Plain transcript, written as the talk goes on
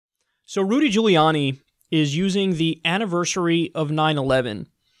So Rudy Giuliani is using the anniversary of 9/11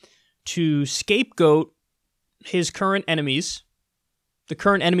 to scapegoat his current enemies, the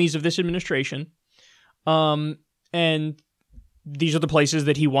current enemies of this administration, and these are the places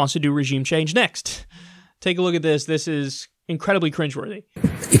that he wants to do regime change next. Take a look at this. This is incredibly cringeworthy.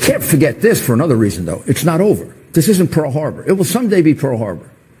 You can't forget this for another reason, though. It's not over. This isn't Pearl Harbor. It will someday be Pearl Harbor.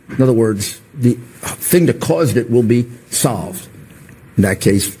 In other words, the thing that caused it will be solved. In that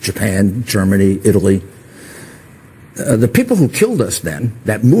case, Japan, Germany, Italy. The people who killed us then,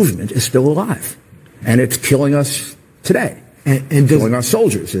 that movement is still alive. And it's killing us today. And killing our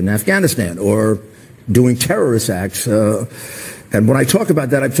soldiers in Afghanistan or doing terrorist acts. And when I talk about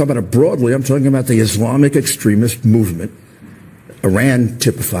that, I'm talking about it broadly. I'm talking about the Islamic extremist movement. Iran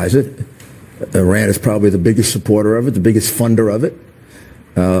typifies it. Iran is probably the biggest supporter of it, the biggest funder of it.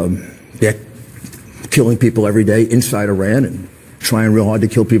 They're killing people every day inside Iran and trying real hard to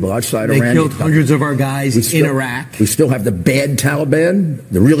kill people outside Iran. They killed hundreds of our guys in Iraq. We still have the bad Taliban,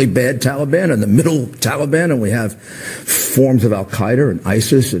 the really bad Taliban, and the middle Taliban, and we have forms of Al-Qaeda and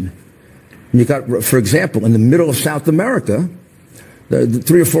ISIS. And you got, for example, in the middle of South America, the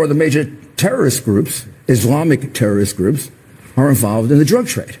 3 or 4 of the major terrorist groups, Islamic terrorist groups, are involved in the drug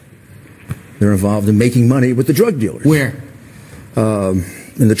trade. They're involved in making money with the drug dealers. Where? In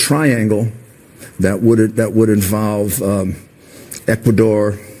the triangle that would involve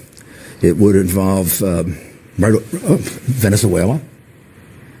Ecuador. It would involve Venezuela.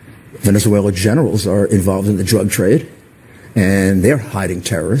 Venezuela generals are involved in the drug trade, and they're hiding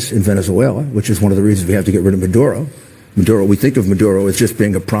terrorists in Venezuela, which is one of the reasons we have to get rid of Maduro. We think of Maduro as just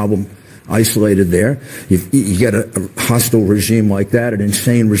being a problem isolated there. You get a hostile regime like that, an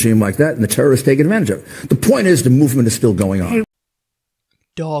insane regime like that, and the terrorists take advantage of it. The point is, the movement is still going on.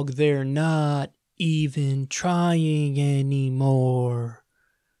 Dog, they're not even trying anymore.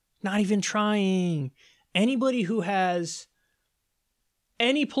 Not even trying. Anybody who has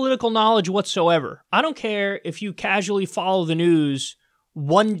any political knowledge whatsoever, I don't care if you casually follow the news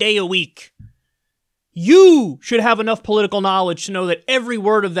one day a week, you should have enough political knowledge to know that every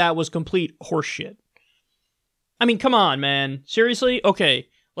word of that was complete horseshit. I mean, come on, man. Seriously? Okay,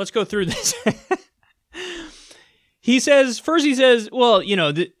 let's go through this. He says, well, you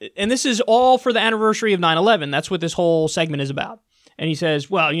know, and this is all for the anniversary of 9/11. That's what this whole segment is about. And he says,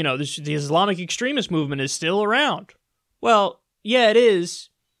 well, you know, the Islamic extremist movement is still around. Well, yeah, it is.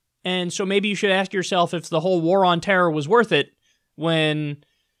 And so maybe you should ask yourself if the whole war on terror was worth it when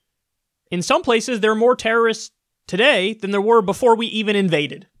in some places there are more terrorists today than there were before we even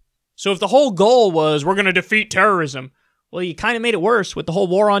invaded. So if the whole goal was we're going to defeat terrorism, well, you kind of made it worse with the whole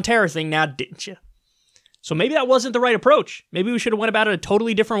war on terror thing now, didn't you? So maybe that wasn't the right approach. Maybe we should have went about it a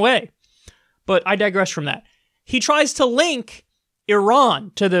totally different way. But I digress from that. He tries to link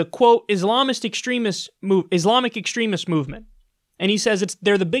Iran to the, quote, Islamic extremist movement. And he says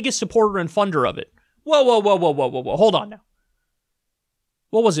they're the biggest supporter and funder of it. Whoa. Hold on now.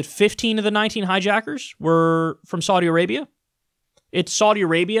 What was it? 15 of the 19 hijackers were from Saudi Arabia? It's Saudi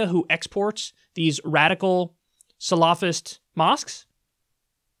Arabia who exports these radical Salafist mosques,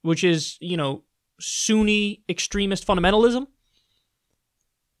 which is, you know, Sunni extremist fundamentalism.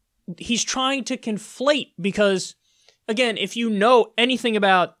 He's trying to conflate because, again, if you know anything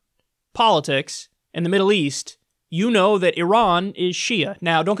about politics in the Middle East, you know that Iran is Shia.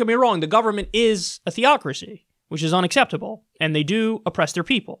 Now, don't get me wrong, the government is a theocracy, which is unacceptable, and they do oppress their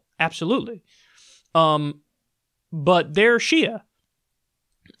people, absolutely. But they're Shia.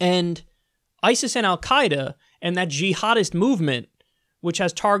 And ISIS and Al-Qaeda and that jihadist movement, which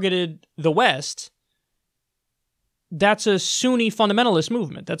has targeted the West, that's a Sunni fundamentalist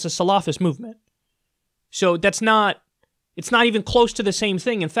movement. That's a Salafist movement. So it's not even close to the same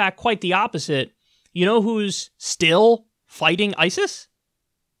thing. In fact, quite the opposite. You know who's still fighting ISIS?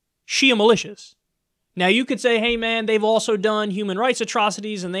 Shia militias. Now, you could say, hey, man, they've also done human rights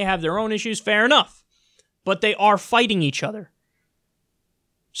atrocities and they have their own issues. Fair enough. But they are fighting each other.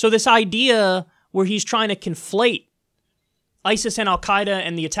 So this idea where he's trying to conflate ISIS and Al-Qaeda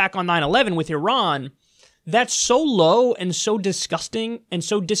and the attack on 9/11 with Iran, that's so low and so disgusting and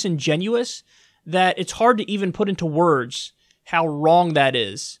so disingenuous that it's hard to even put into words how wrong that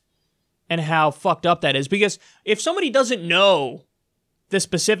is and how fucked up that is. Because if somebody doesn't know the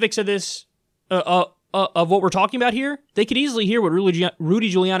specifics of this, of what we're talking about here, they could easily hear what Rudy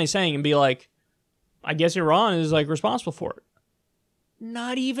Giuliani is saying and be like, I guess Iran is like responsible for it.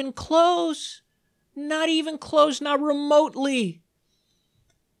 Not even close. Not even close, not remotely.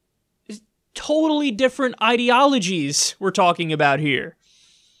 It's totally different ideologies we're talking about here.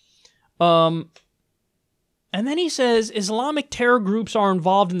 And then he says Islamic terror groups are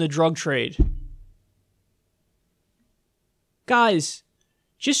involved in the drug trade. Guys,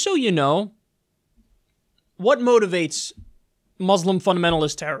 just so you know, what motivates Muslim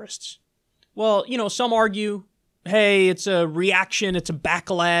fundamentalist terrorists? Well, some argue, hey, it's a reaction, it's a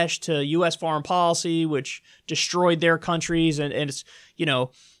backlash to U.S. foreign policy, which destroyed their countries, and it's,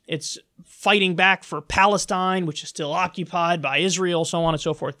 it's fighting back for Palestine, which is still occupied by Israel, so on and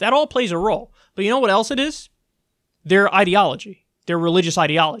so forth. That all plays a role. But you know what else it is? Their ideology, their religious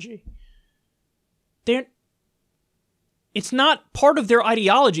ideology. It's not part of their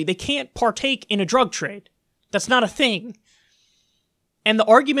ideology. They can't partake in a drug trade. That's not a thing. And the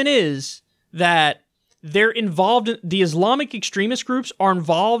argument is that they're involved, the Islamic extremist groups are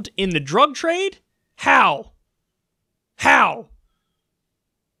involved in the drug trade? How? How?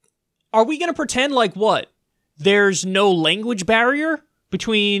 Are we going to pretend like what? There's no language barrier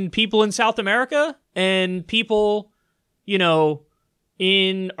between people in South America and people,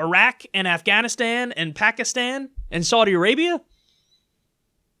 in Iraq and Afghanistan and Pakistan and Saudi Arabia?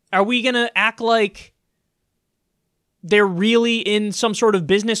 Are we going to act like they're really in some sort of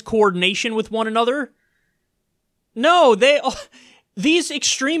business coordination with one another? No, these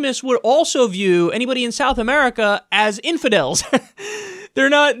extremists would also view anybody in South America as infidels. They're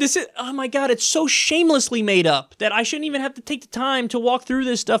not, oh my God, it's so shamelessly made up that I shouldn't even have to take the time to walk through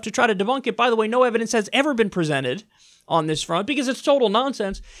this stuff to try to debunk it. By the way, no evidence has ever been presented on this front because it's total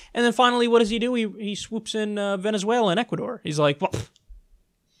nonsense. And then finally, what does he do? He swoops in Venezuela and Ecuador. He's like, well,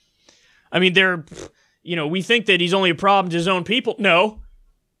 I mean, we think that he's only a problem to his own people. No.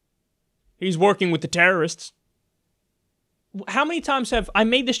 He's working with the terrorists. How many times have I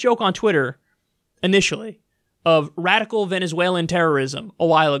made this joke on Twitter initially of radical Venezuelan terrorism a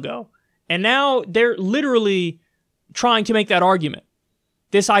while ago? And now they're literally trying to make that argument.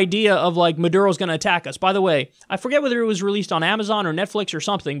 This idea of like Maduro's going to attack us. By the way, I forget whether it was released on Amazon or Netflix or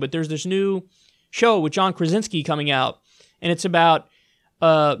something, but there's this new show with John Krasinski coming out, and it's about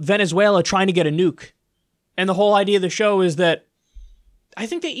Venezuela trying to get a nuke. And the whole idea of the show is that, I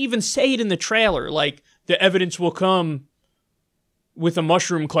think they even say it in the trailer, like, the evidence will come with a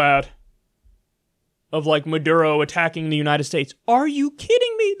mushroom cloud of, like, Maduro attacking the United States. Are you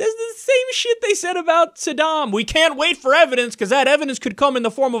kidding me? That's the same shit they said about Saddam. We can't wait for evidence because that evidence could come in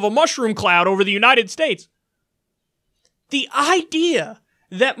the form of a mushroom cloud over the United States. The idea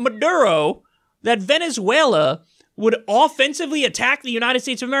that that Venezuela would offensively attack the United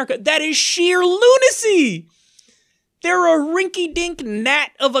States of America, that is sheer lunacy. They're a rinky-dink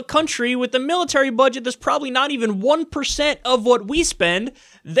gnat of a country with a military budget that's probably not even 1% of what we spend.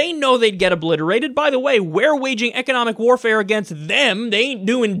 They know they'd get obliterated. By the way, we're waging economic warfare against them. They ain't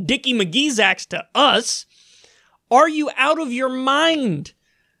doing Dickie McGee's acts to us. Are you out of your mind?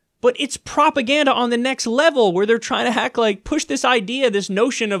 But it's propaganda on the next level where they're trying to push this idea, this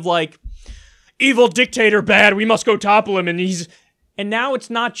notion of like, evil dictator bad, we must go topple him. And now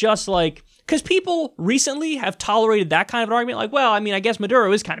it's not just like, because people recently have tolerated that kind of an argument, like, well, I mean, I guess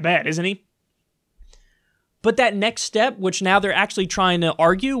Maduro is kind of bad, isn't he? But that next step, which now they're actually trying to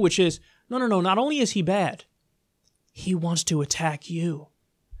argue, which is, no, not only is he bad, he wants to attack you.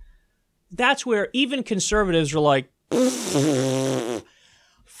 That's where even conservatives are like,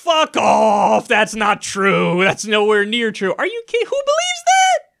 fuck off, that's not true, that's nowhere near true. Are you kidding? Who believes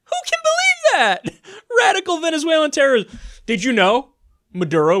that? Who can believe that? Radical Venezuelan terrorism. Did you know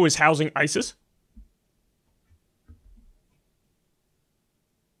Maduro is housing ISIS?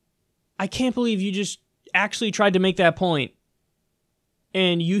 I can't believe you just actually tried to make that point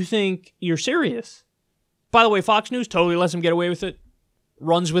and you think you're serious. By the way, Fox News totally lets him get away with it,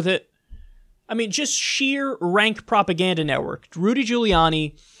 runs with it. I mean, just sheer rank propaganda network. Rudy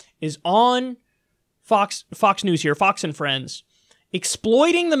Giuliani is on Fox News here, Fox and Friends,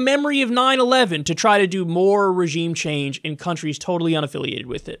 exploiting the memory of 9/11 to try to do more regime change in countries totally unaffiliated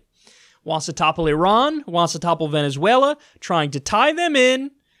with it. Wants to topple Iran, wants to topple Venezuela, trying to tie them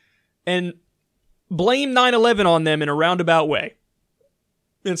in and blame 9/11 on them in a roundabout way.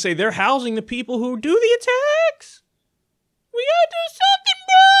 And say they're housing the people who do the attacks. We gotta do something,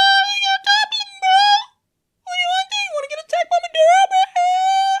 bro. We gotta topple them, bro. What do you want to do? You want to get attacked by Maduro, bro?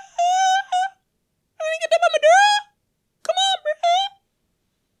 You want to get attacked by Maduro? Come on, bro.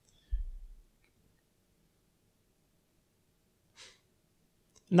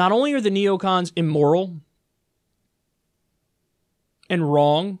 Not only are the neocons immoral and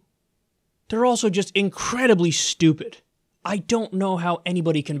wrong, they're also just incredibly stupid. I don't know how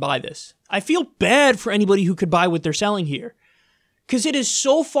anybody can buy this. I feel bad for anybody who could buy what they're selling here, because it is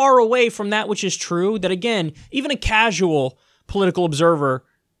so far away from that which is true that, again, even a casual political observer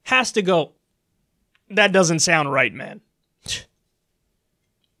has to go, That doesn't sound right, man.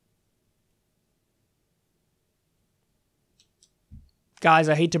 Guys,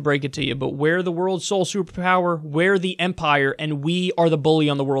 I hate to break it to you, but we're the world's sole superpower, we're the empire, and we are the bully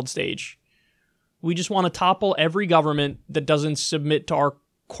on the world stage. We just want to topple every government that doesn't submit to our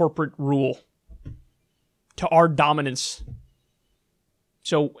corporate rule, to our dominance.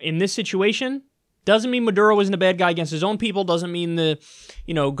 So in this situation, doesn't mean Maduro isn't a bad guy against his own people, doesn't mean the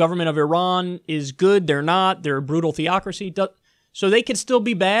government of Iran is good. They're not. They're a brutal theocracy. So they could still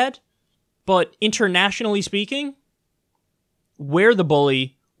be bad, but internationally speaking, we're the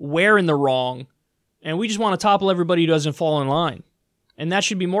bully, we're in the wrong, and we just want to topple everybody who doesn't fall in line. And that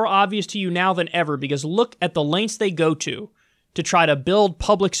should be more obvious to you now than ever, because look at the lengths they go to try to build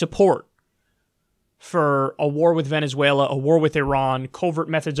public support for a war with Venezuela, a war with Iran, covert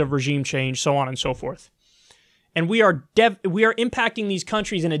methods of regime change, so on and so forth. And we are impacting these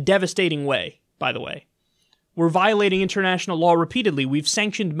countries in a devastating way, by the way. We're violating international law repeatedly. We've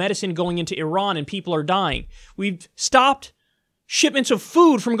sanctioned medicine going into Iran and people are dying. We've stopped shipments of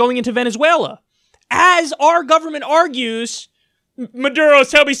food from going into Venezuela. As our government argues, Maduro's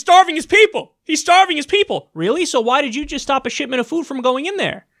starving his people. He's starving his people. Really? So why did you just stop a shipment of food from going in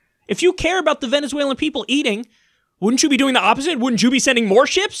there? If you care about the Venezuelan people eating, wouldn't you be doing the opposite? Wouldn't you be sending more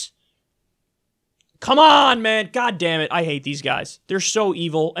ships? Come on, man. God damn it. I hate these guys. They're so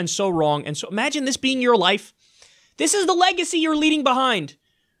evil and so wrong. And so imagine this being your life. This is the legacy you're leading behind.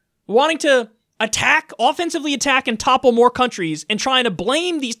 Wanting to offensively attack and topple more countries and trying to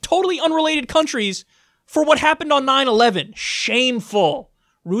blame these totally unrelated countries for what happened on 9/11. Shameful.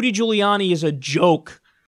 Rudy Giuliani is a joke.